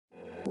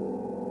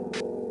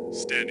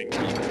Standing by.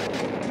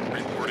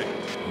 Reporting.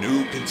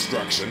 New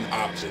construction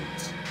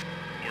options.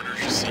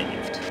 Orders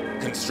received.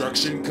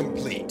 Construction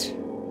complete.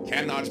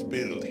 Cannot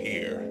build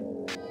here.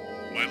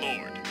 My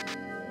lord.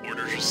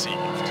 Orders received.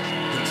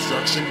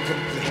 Construction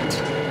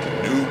complete.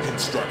 New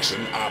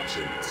construction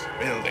options.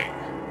 Building.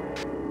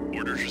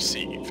 Orders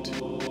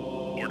received.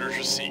 Orders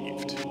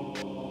received.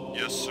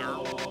 Yes, sir.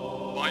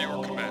 By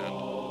your command.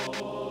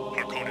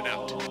 Harkonnen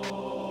out.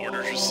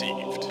 Orders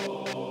received.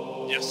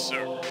 Yes,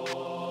 sir.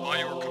 By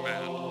your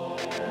command.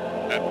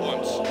 At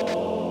once.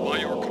 By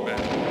your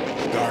command.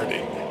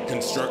 Guarding.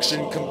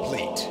 Construction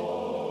complete.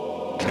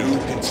 New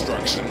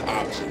construction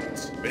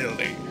options.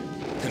 Building.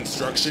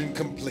 Construction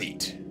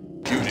complete.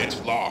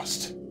 Unit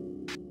lost.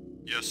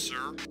 Yes,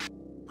 sir.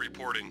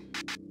 Reporting.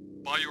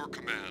 By your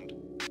command.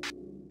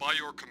 By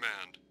your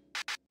command.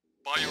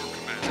 By your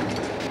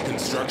command.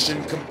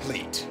 Construction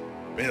complete.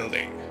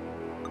 Building.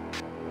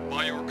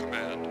 By your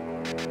command.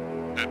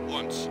 At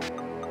once.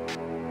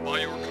 By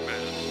your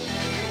command.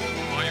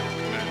 By your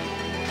command.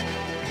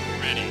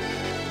 Ready.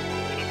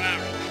 To the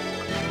barrel.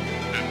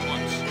 At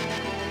once.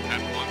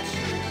 At once.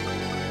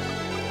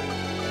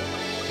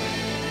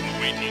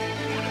 Awaiting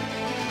order.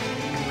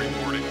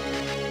 Reporting.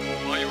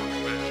 By your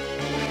command.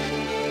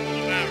 To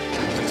the barrel.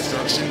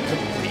 Construction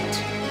complete.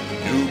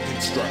 New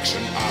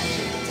construction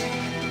options.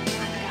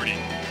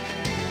 Reporting.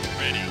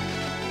 Ready.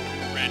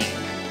 Ready.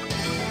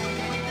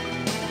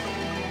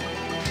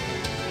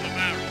 To the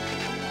barrel.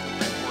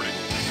 Reporting.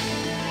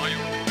 By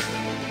your command.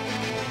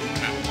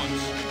 At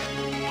once.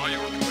 By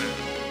your command.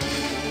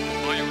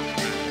 By your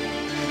command.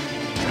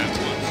 At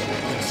once.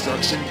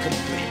 Construction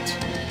complete.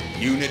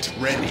 Unit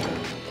ready.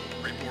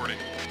 Reporting.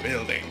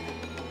 Building.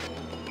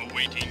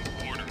 Awaiting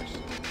orders.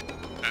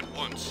 At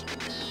once.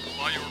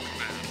 By your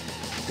command.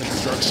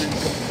 Construction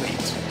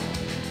complete.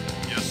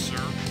 Yes,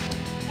 sir.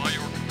 By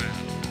your command.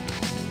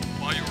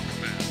 By your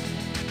command.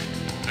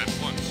 At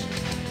once.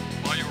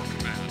 By your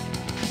command.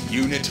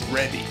 Unit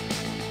ready.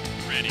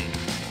 Ready.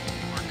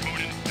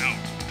 Harkonnen out.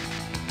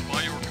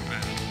 By your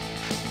command.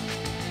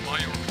 By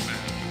your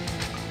command.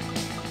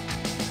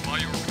 By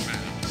your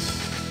command.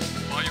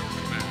 By your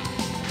command.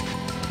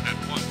 At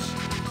once.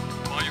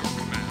 By your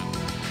command.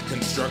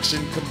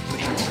 Construction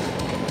complete.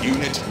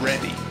 Unit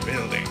ready.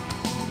 Building.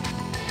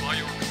 By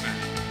your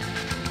command.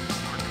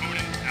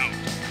 Harkonnen out.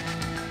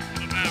 To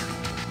the barrel.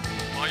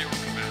 By your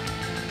command.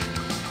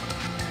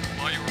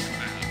 By your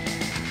command.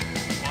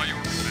 By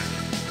your command.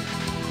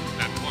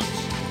 At once.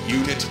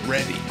 Unit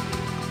ready.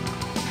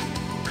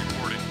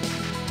 Reporting.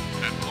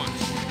 At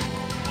once.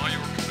 By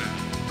your command.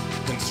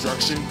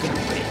 Construction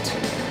complete.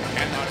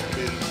 Cannot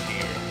build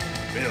here.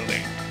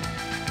 Building.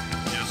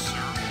 Yes,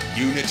 sir.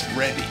 Unit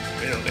ready.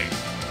 Building.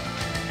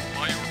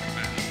 By your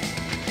command.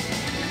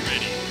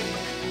 Ready.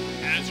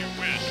 As you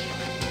wish.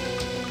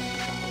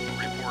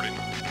 Reporting.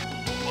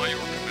 By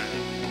your command.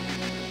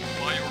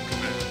 By your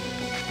command.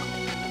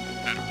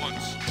 At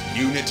once.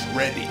 Unit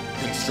ready.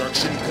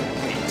 Construction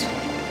complete.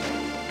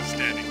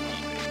 Standing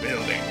by.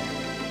 Building.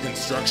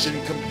 Construction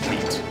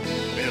complete.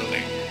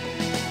 Building.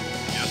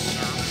 Yes,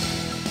 sir.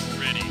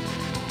 Ready.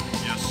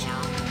 Yes, sir.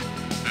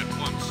 At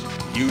once.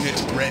 Unit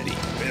ready.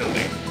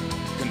 Building.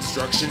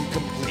 Construction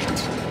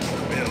complete.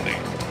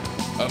 Building.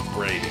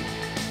 Upgrading.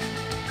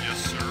 Yes,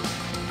 sir.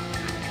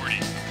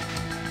 Reporting.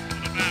 To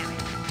the barrel.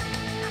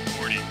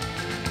 Reporting.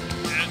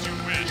 As you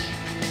wish.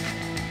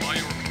 By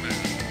your command.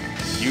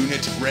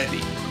 Unit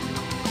ready.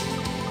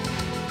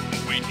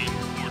 Awaiting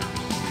orders.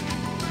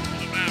 To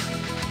the barrel.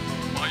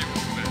 By your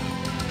command.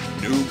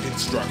 New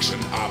construction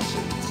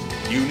options.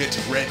 Unit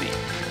ready.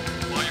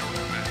 By your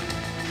command.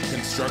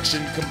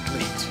 Construction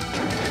complete.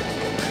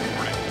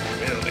 Reporting.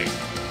 Building.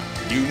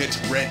 Unit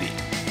ready.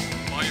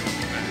 By your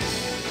command.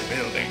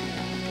 Building.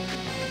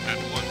 At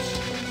once.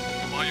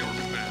 By your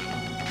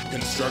command.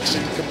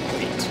 Construction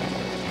complete.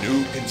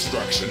 New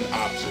construction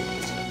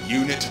options.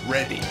 Unit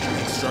ready.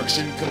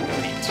 Construction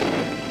complete.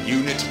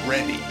 Unit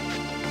ready.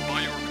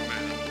 By your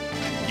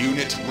command.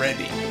 Unit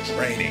ready.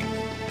 Training.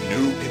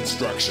 New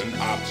construction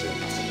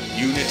options.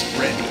 Unit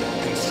ready.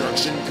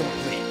 Construction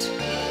complete.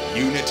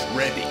 Unit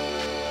ready.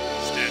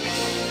 Standing.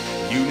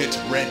 Unit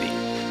ready.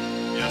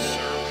 Yes,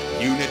 sir.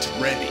 Unit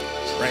ready.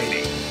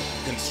 Training.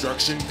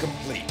 Construction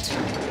complete.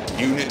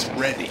 Unit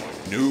ready.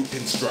 New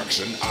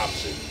construction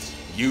options.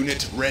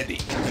 Unit ready.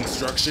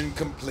 Construction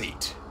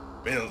complete.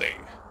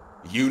 Building.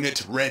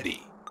 Unit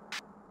ready.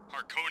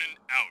 Harkonnen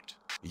out.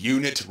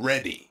 Unit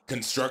ready.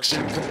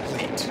 Construction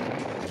complete.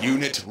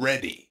 Unit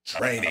ready.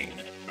 Training.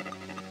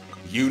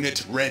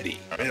 Unit ready.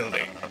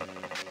 Building.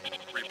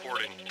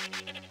 Reporting.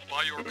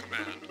 By your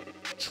command.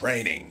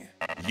 Training.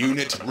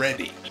 Unit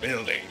ready.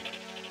 Building.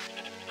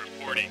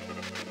 Reporting.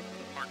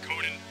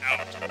 Harkonnen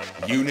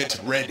out. Unit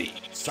ready.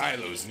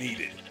 Silos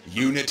needed.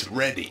 Unit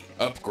ready.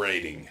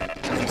 Upgrading.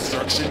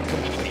 Construction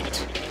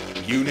complete.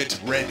 Unit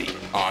ready.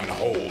 On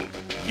hold.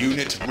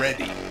 Unit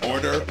ready.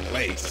 Order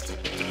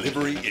placed.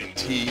 Delivery in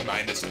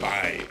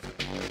T-5.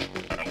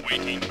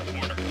 Awaiting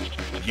orders.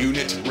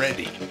 Unit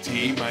ready.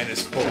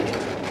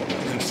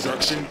 T-4.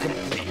 Construction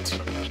complete.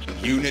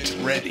 Unit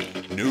ready.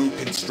 New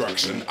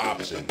construction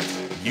options.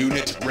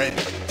 Unit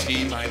ready.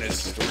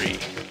 T-minus 3.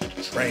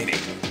 Training.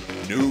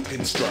 New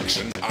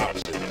construction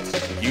options.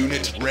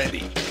 Unit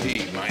ready.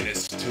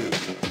 T-minus 2.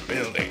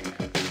 Building.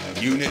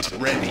 Unit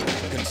ready.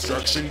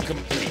 Construction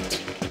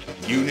complete.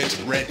 Unit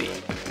ready.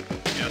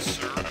 Yes,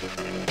 sir.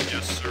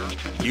 Yes, sir.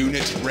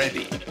 Unit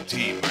ready.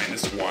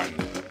 T-minus 1.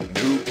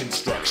 New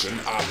construction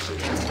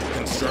options.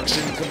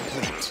 Construction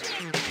complete.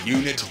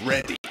 Unit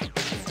ready.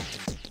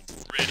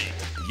 Ready.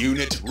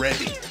 Unit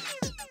ready.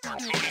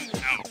 Harkonnen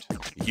out.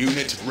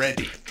 Unit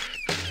ready.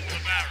 The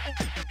barrel.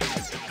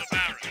 The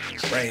barrel.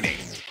 Training.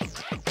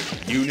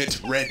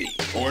 Unit ready.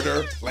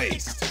 Order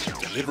placed.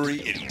 Delivery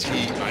in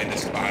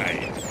T-minus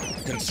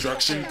 5.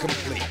 Construction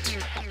complete.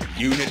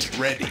 Unit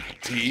ready.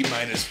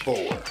 T-minus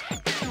 4.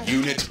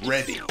 Unit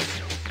ready.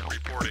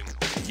 Reporting.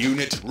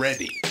 Unit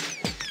ready.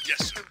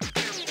 Yes, sir.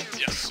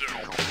 Yes, sir.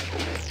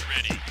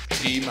 Ready.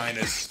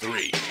 T-minus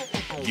 3.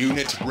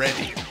 Unit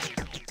ready.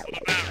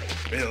 The barrel.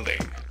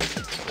 Building.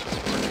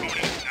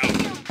 Harkonnen out.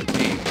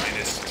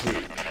 T-minus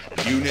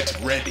 2. Unit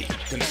ready.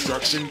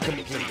 Construction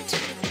complete.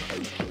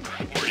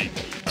 Reporting.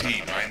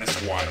 T-minus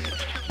 1.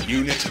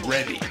 Unit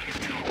ready.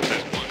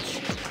 At once.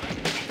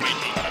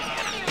 Awaiting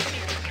order.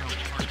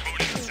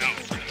 Harkonnen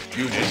out.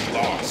 Unit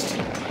lost.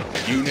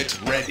 Unit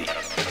ready.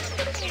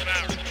 The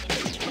barrel.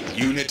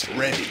 Unit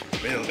ready.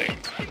 Building.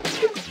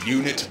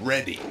 Unit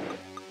ready.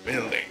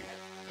 Building.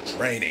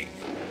 Training.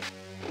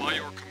 By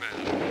your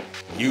command.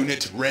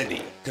 Unit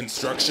ready.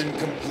 Construction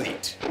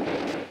complete.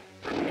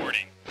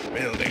 Reporting.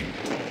 Building.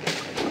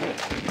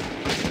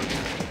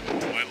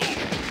 My lord.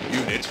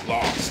 Unit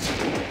lost.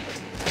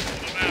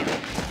 The barrel.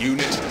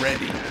 Unit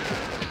ready.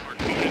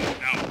 Harkonnen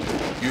out.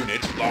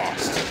 Unit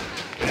lost.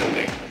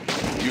 Building.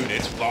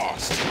 Unit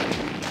lost.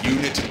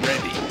 Unit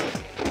ready.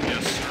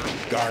 Yes, sir.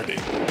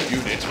 Guarding.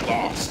 Unit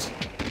lost.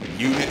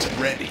 Unit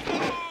ready.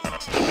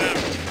 The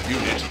barrel.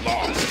 Unit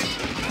lost.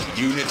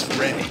 Unit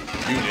ready.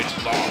 Unit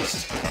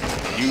lost.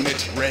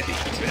 Unit ready.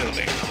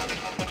 Building.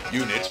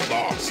 Unit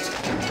lost.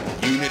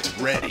 Unit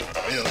ready.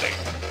 Building.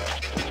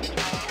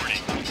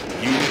 Reporting.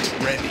 Unit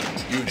ready.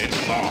 Unit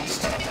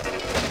lost.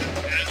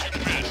 As you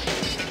wish.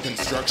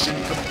 Construction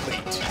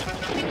complete.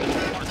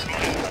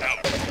 Harkonnen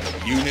out.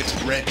 Unit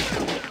ready.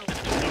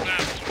 The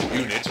barrel.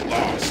 Unit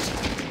lost.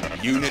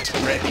 Unit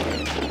ready.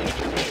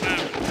 The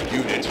barrel.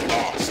 Unit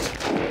lost.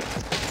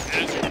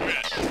 As you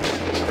wish.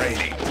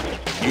 Training.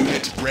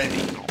 Unit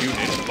ready.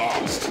 Unit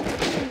lost.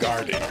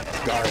 Guarding.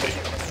 Guarding.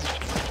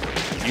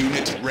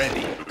 Unit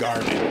ready.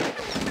 Guarding.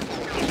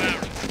 The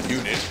barrel.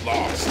 Unit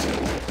lost.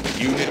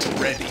 Unit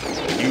ready.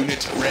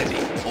 Unit ready.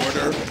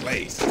 Order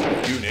placed.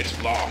 Unit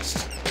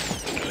lost.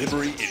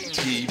 Delivery in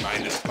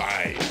T-minus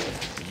 5.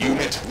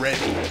 Unit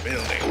ready.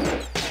 Building.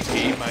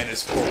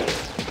 T-minus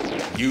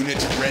 4.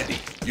 Unit ready.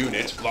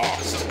 Unit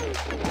lost.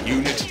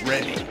 Unit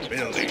ready.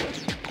 Building.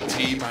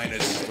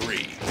 T-minus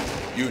 3.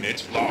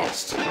 Unit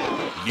lost.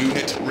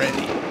 Unit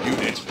ready.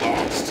 Unit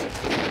lost.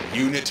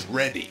 Unit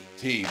ready.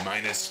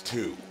 T-minus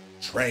 2.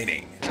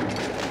 Training.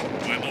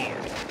 My lord.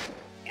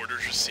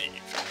 Orders received.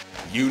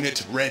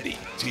 Unit ready.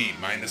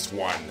 T-minus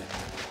 1.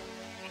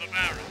 For the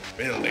barrel.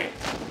 Building.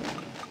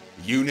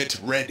 Unit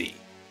ready.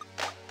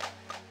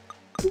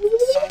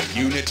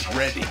 Unit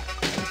ready.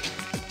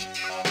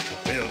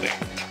 Building.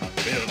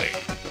 Building.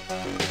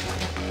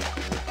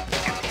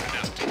 Harkonnen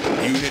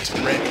out. Unit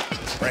ready.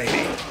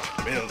 Training.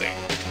 Building.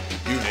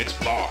 Unit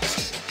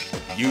lost.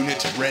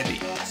 Unit ready.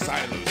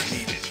 Silos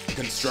needed.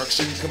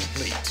 Construction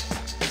complete.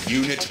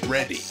 Unit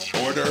ready.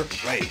 Order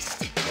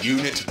placed.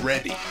 Unit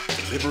ready.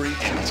 Delivery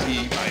in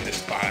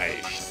T-minus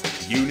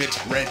 5.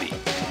 Unit ready.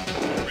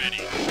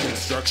 Ready.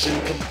 Construction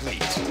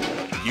complete.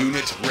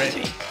 Unit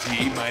ready.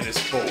 T-minus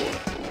 4.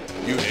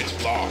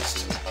 Unit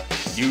lost.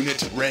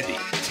 Unit ready.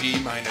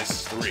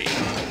 T-minus 3.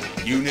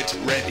 Unit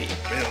ready.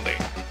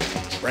 Building.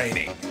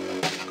 Training.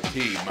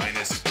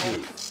 T-minus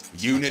 2.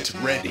 Unit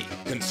ready.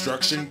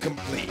 Construction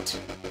complete.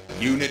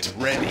 Unit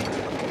ready.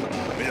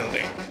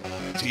 Building.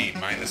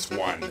 T-minus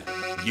 1.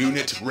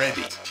 Unit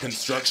ready.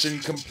 Construction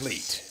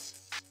complete.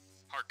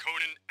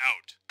 Harkonnen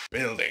out.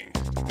 Building.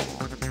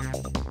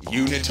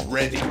 Unit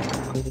ready.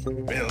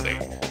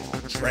 Building.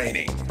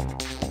 Training.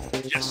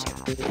 Yes,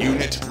 sir.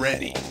 Unit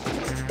ready.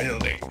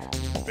 Building.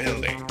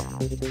 Building.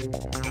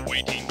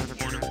 Awaiting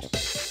orders.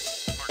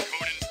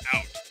 Harkonnen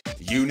out.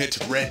 Unit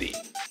ready.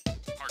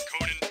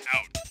 Harkonnen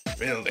out.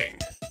 Building.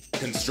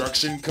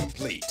 Construction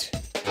complete.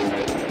 For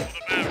the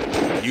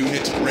barrel.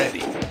 Unit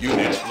ready.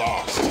 Unit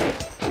lost.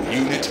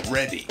 Unit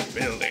ready.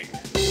 Building.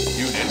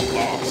 Unit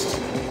lost.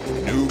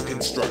 New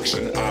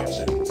construction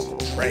options.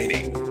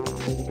 Training.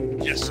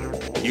 Yes, sir.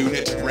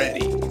 Unit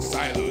ready.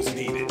 Silos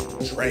needed.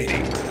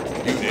 Training.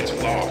 Unit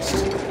lost.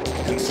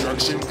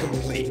 Construction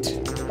complete.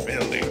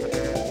 Building.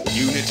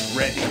 Unit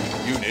ready.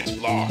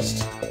 Unit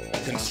lost.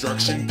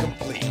 Construction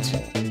complete.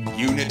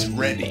 Unit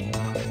ready.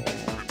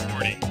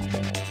 Reporting.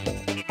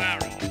 For the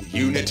barrel.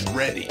 Unit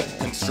ready.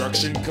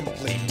 Construction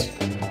complete.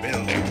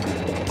 Building.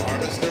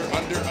 Harvester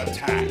under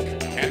attack.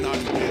 Cannot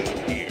build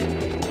here.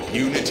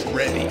 Unit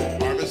ready.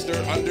 Harvester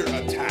under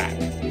attack.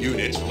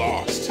 Unit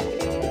lost.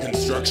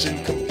 Construction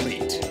Construction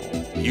complete.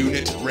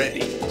 Unit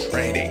ready.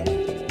 Training.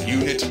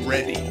 Unit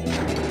ready.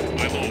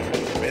 My lord.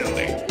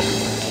 Building.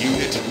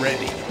 Unit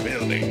ready.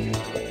 Building.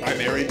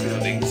 Primary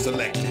building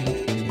selected.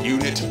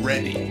 Unit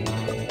ready.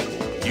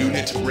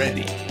 Unit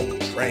ready.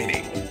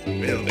 Training.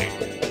 Building.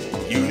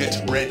 Unit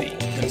ready.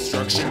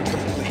 Construction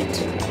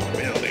complete.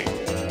 Building.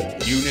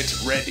 Unit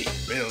ready.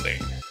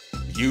 Building.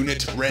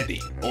 Unit ready.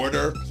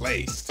 Order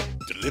placed.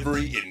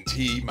 Delivery in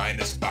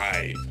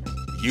T-5.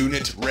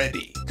 Unit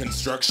ready.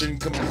 Construction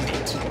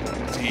complete.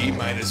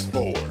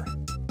 T-4.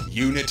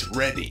 Unit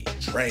ready.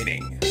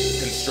 Training.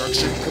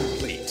 Construction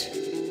complete.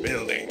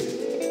 Building.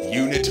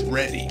 Unit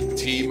ready.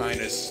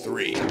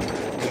 T-3.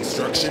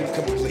 Construction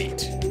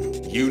complete.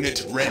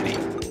 Unit ready.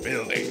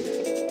 Building.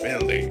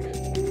 Building.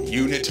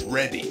 Unit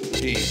ready.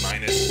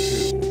 T-2.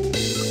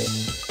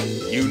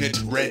 Unit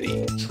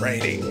ready.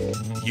 Training.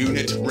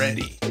 Unit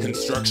ready.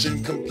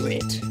 Construction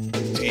complete.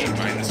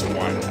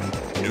 T-1.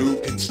 New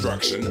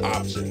construction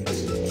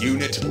options.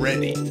 Unit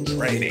ready.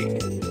 Training.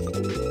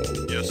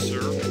 Yes, sir.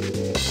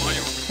 By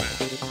your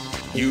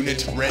command.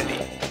 Unit ready.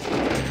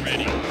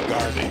 Ready.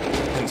 Guarding.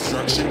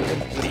 Construction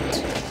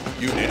complete.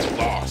 Unit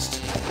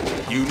lost.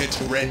 Unit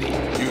ready.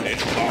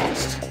 Unit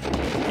lost.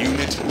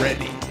 Unit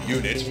ready.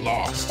 Unit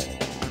lost.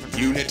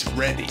 Unit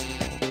ready.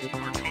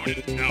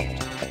 Harkonnen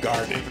out.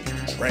 Guarding.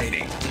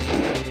 Training.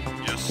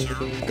 Yes, sir.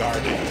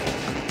 Guarding.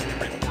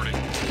 Reporting.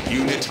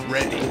 Unit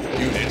ready.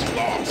 Unit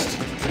lost.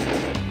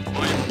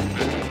 By your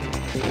command.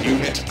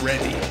 Unit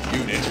ready.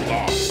 Unit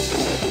lost.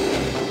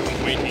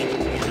 Awaiting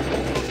order.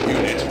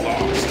 Unit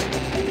lost.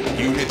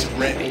 Unit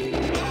ready.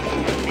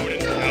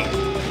 Harkonnen out.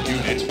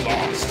 Unit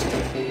lost.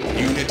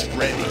 Unit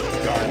ready.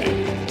 Guarding.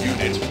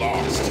 Unit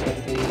lost.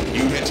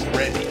 Unit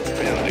ready.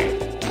 Building.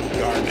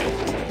 Guarding.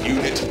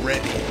 Unit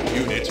ready.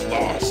 Unit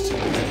lost.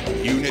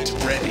 Unit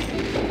ready.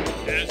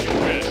 As you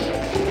wish.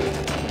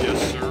 Yes,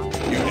 sir.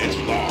 Unit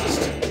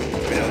lost.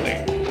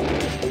 Building.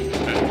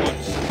 At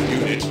once.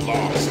 Unit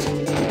lost.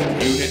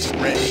 Unit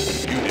ready.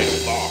 Unit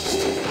lost.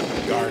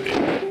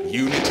 Guarding.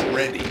 Unit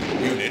ready.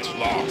 Unit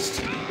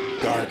lost.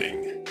 Guarding.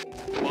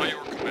 By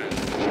your command.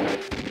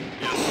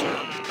 Yes, sir.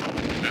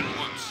 At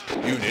once.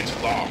 Unit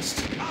lost.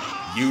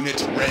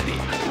 Unit ready.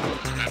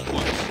 At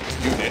once.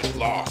 Unit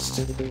lost.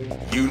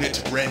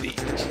 Unit ready.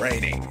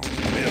 Training.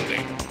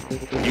 Building.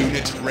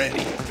 Unit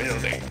ready.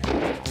 Building.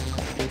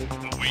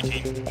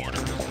 Awaiting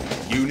order.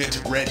 Unit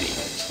ready.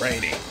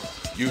 Training.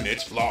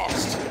 Unit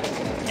lost.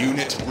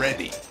 Unit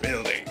ready.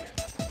 Building.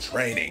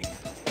 Training.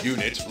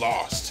 Unit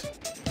lost.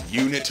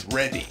 Unit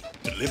ready.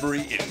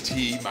 Delivery in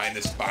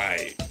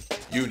T-5.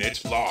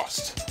 Unit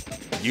lost.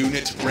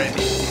 Unit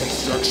ready.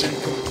 Construction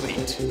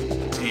complete.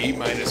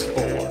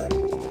 T-4.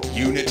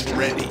 Unit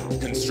ready.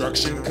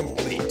 Construction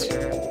complete.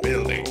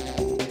 Building.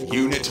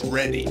 Unit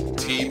ready.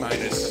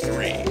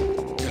 T-3.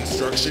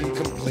 Construction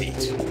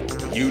complete.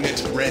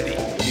 Unit ready.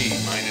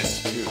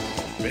 T-2.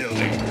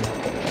 Building.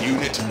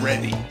 Unit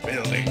ready.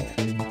 Building.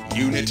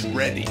 Unit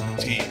ready.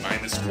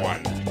 T-1.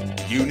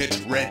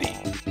 Unit ready.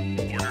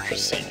 Order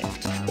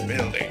received.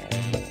 Building.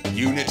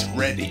 Unit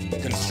ready.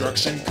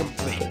 Construction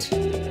complete.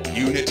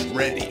 Unit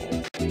ready.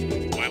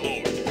 My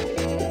lord.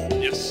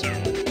 Yes, sir.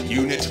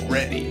 Unit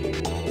ready.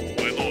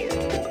 My lord.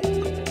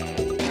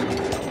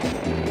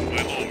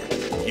 My lord.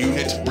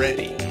 Unit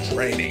ready.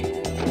 Training.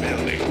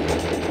 Building.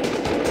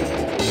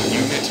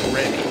 Unit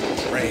ready.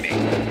 Training.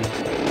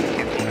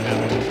 Harkonnen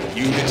out.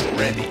 Unit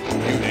ready.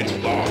 Unit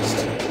lost.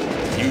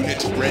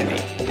 Unit ready.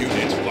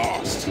 Unit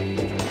lost.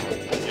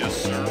 Yes,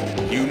 sir.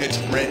 Unit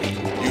ready.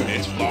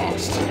 Unit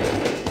lost.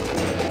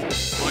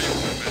 By your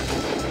command.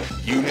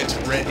 Unit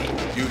ready.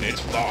 Unit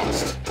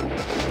lost.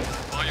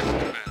 By your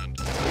command.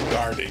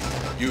 Guarding.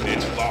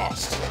 Unit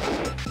lost.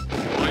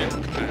 By your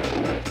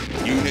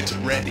command. Unit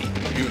ready.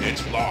 Unit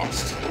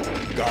lost.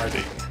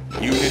 Guarding.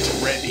 Unit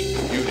ready.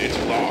 Unit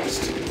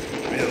lost.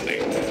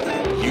 Building.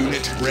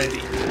 Unit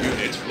ready.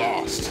 Unit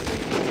lost.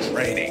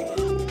 Training.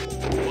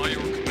 By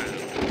your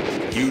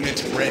command.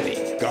 Unit ready.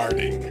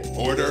 Guarding.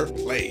 Order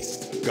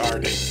placed.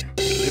 Guarding.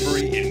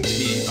 Delivery in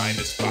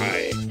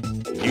T-5.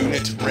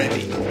 Unit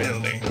ready.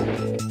 Building.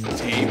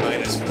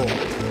 T-4.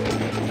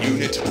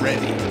 Unit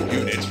ready.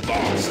 Unit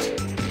lost.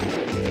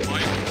 By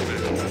your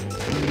command.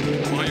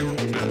 By your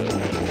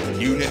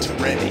command. Unit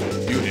ready.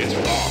 Unit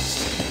lost.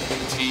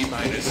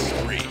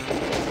 T-3.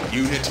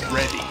 Unit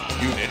ready.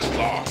 Unit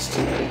lost.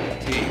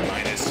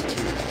 T-2.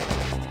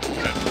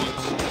 At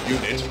once.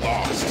 Unit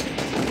lost.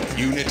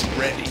 Unit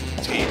ready.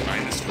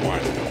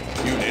 T-1.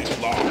 Unit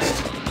lost.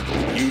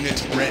 Unit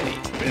ready.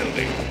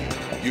 Building.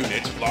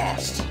 Unit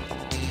lost.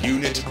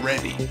 Unit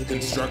ready.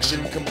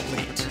 Construction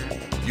complete.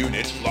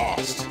 Unit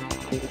lost.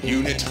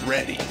 Unit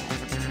ready.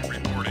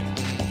 Reporting.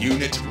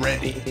 Unit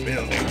ready.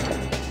 Building.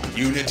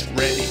 Unit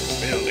ready.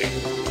 Building.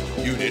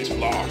 Unit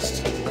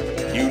lost.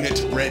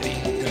 Unit ready.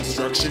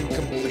 Construction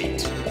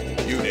complete.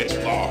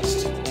 Unit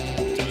lost.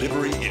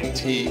 Delivery in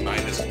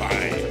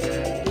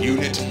T-5.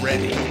 Unit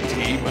ready.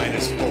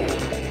 T-4.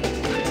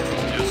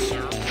 Yes,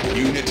 sir.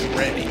 Unit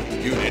ready.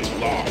 Unit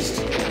lost.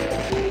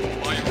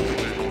 By your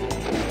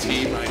command.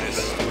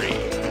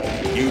 T-3.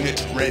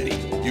 Unit ready.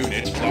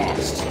 Unit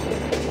lost.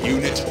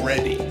 Unit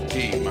ready.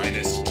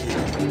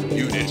 T-2.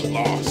 Unit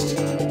lost.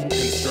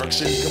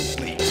 Construction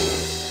complete.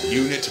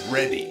 Unit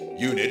ready.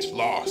 Unit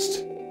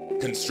lost.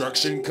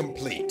 Construction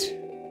complete.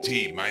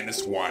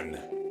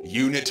 T-1.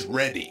 Unit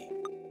ready.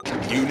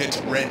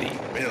 Unit ready.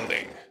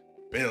 Building.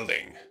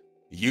 Building.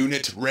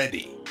 Unit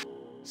ready.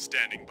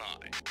 Standing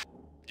by.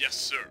 Yes,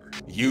 sir.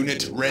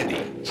 Unit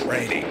ready.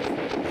 Training.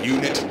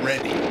 Unit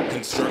ready.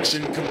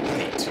 Construction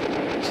complete.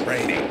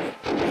 Training.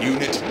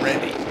 Unit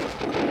ready.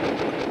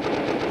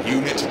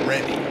 Unit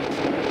ready.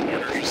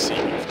 Orders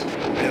received.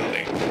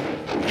 Building.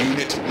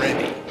 Unit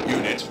ready.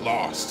 Unit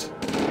lost.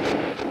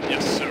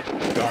 Yes, sir.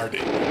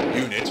 Guarding.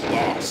 Unit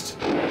lost.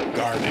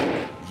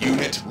 Guarding.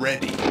 Unit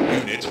ready.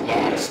 Unit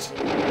lost.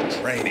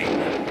 Training.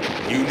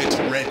 Unit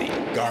ready.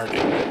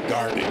 Guarding.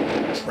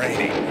 Guarding.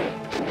 Training.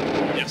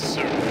 Yes,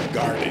 sir.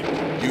 Guarding.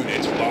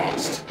 Unit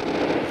lost.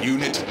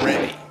 Unit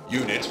ready.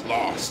 Unit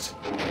lost.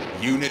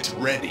 Unit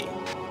ready.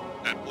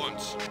 At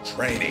once.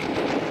 Training.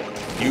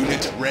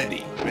 Unit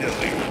ready.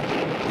 Building.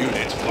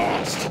 Unit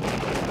lost.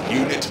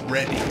 Unit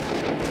ready.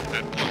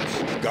 At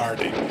once.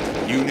 Guarding.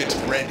 Unit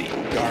ready.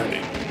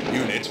 Guarding.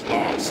 Unit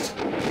lost.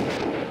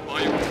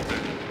 By your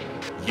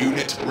command.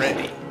 Unit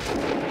ready.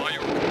 By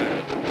your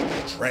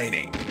command.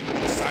 Training.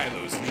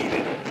 Silos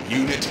needed.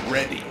 Unit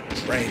ready.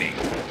 Training.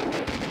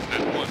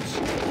 At once.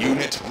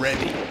 Unit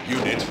ready.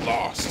 Unit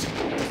lost.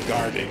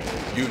 Guarding.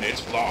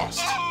 Unit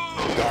lost.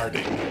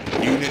 Guarding.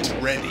 Unit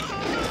ready.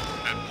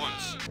 At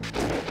once.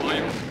 By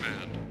your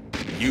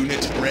command.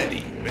 Unit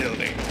ready.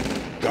 Building.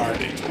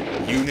 Guarding.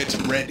 Unit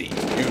ready.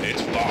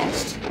 Unit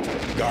lost.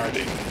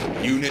 Guarding.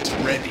 Unit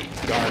ready.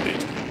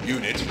 Guarding.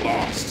 Unit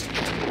lost.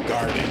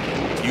 Guarding.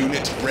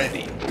 Unit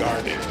ready.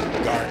 Guarding.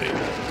 Guarding.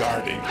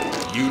 Guarding.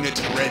 Unit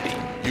ready.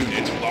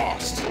 Unit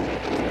lost.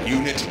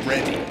 Unit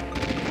ready.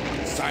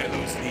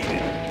 Silos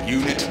needed.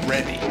 Unit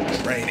ready.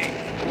 Training.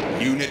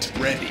 Unit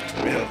ready.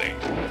 Building.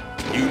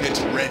 Unit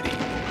ready.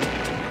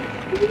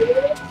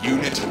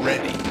 Unit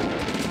ready.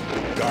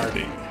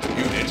 Guarding.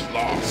 Unit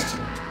lost.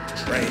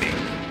 Training.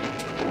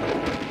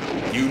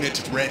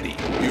 Unit ready.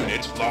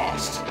 Unit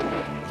lost.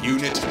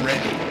 Unit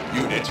ready.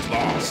 Unit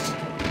lost.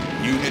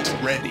 Unit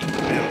ready.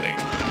 Building.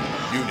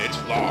 Unit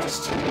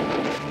lost.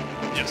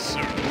 Yes,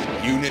 sir.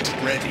 Unit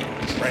ready.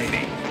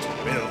 Training.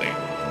 Building.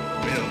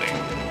 Building.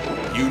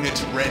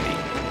 Unit ready.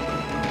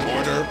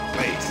 Order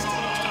placed.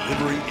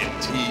 Delivery in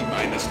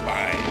T-5.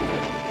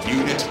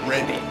 Unit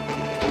ready.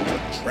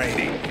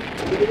 Training.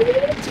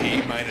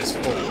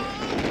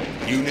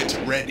 T-4. Unit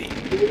ready.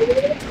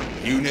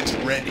 Unit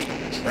ready.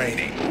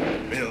 Training.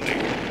 Building.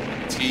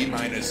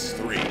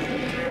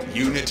 T-3.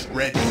 Unit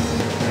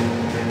ready.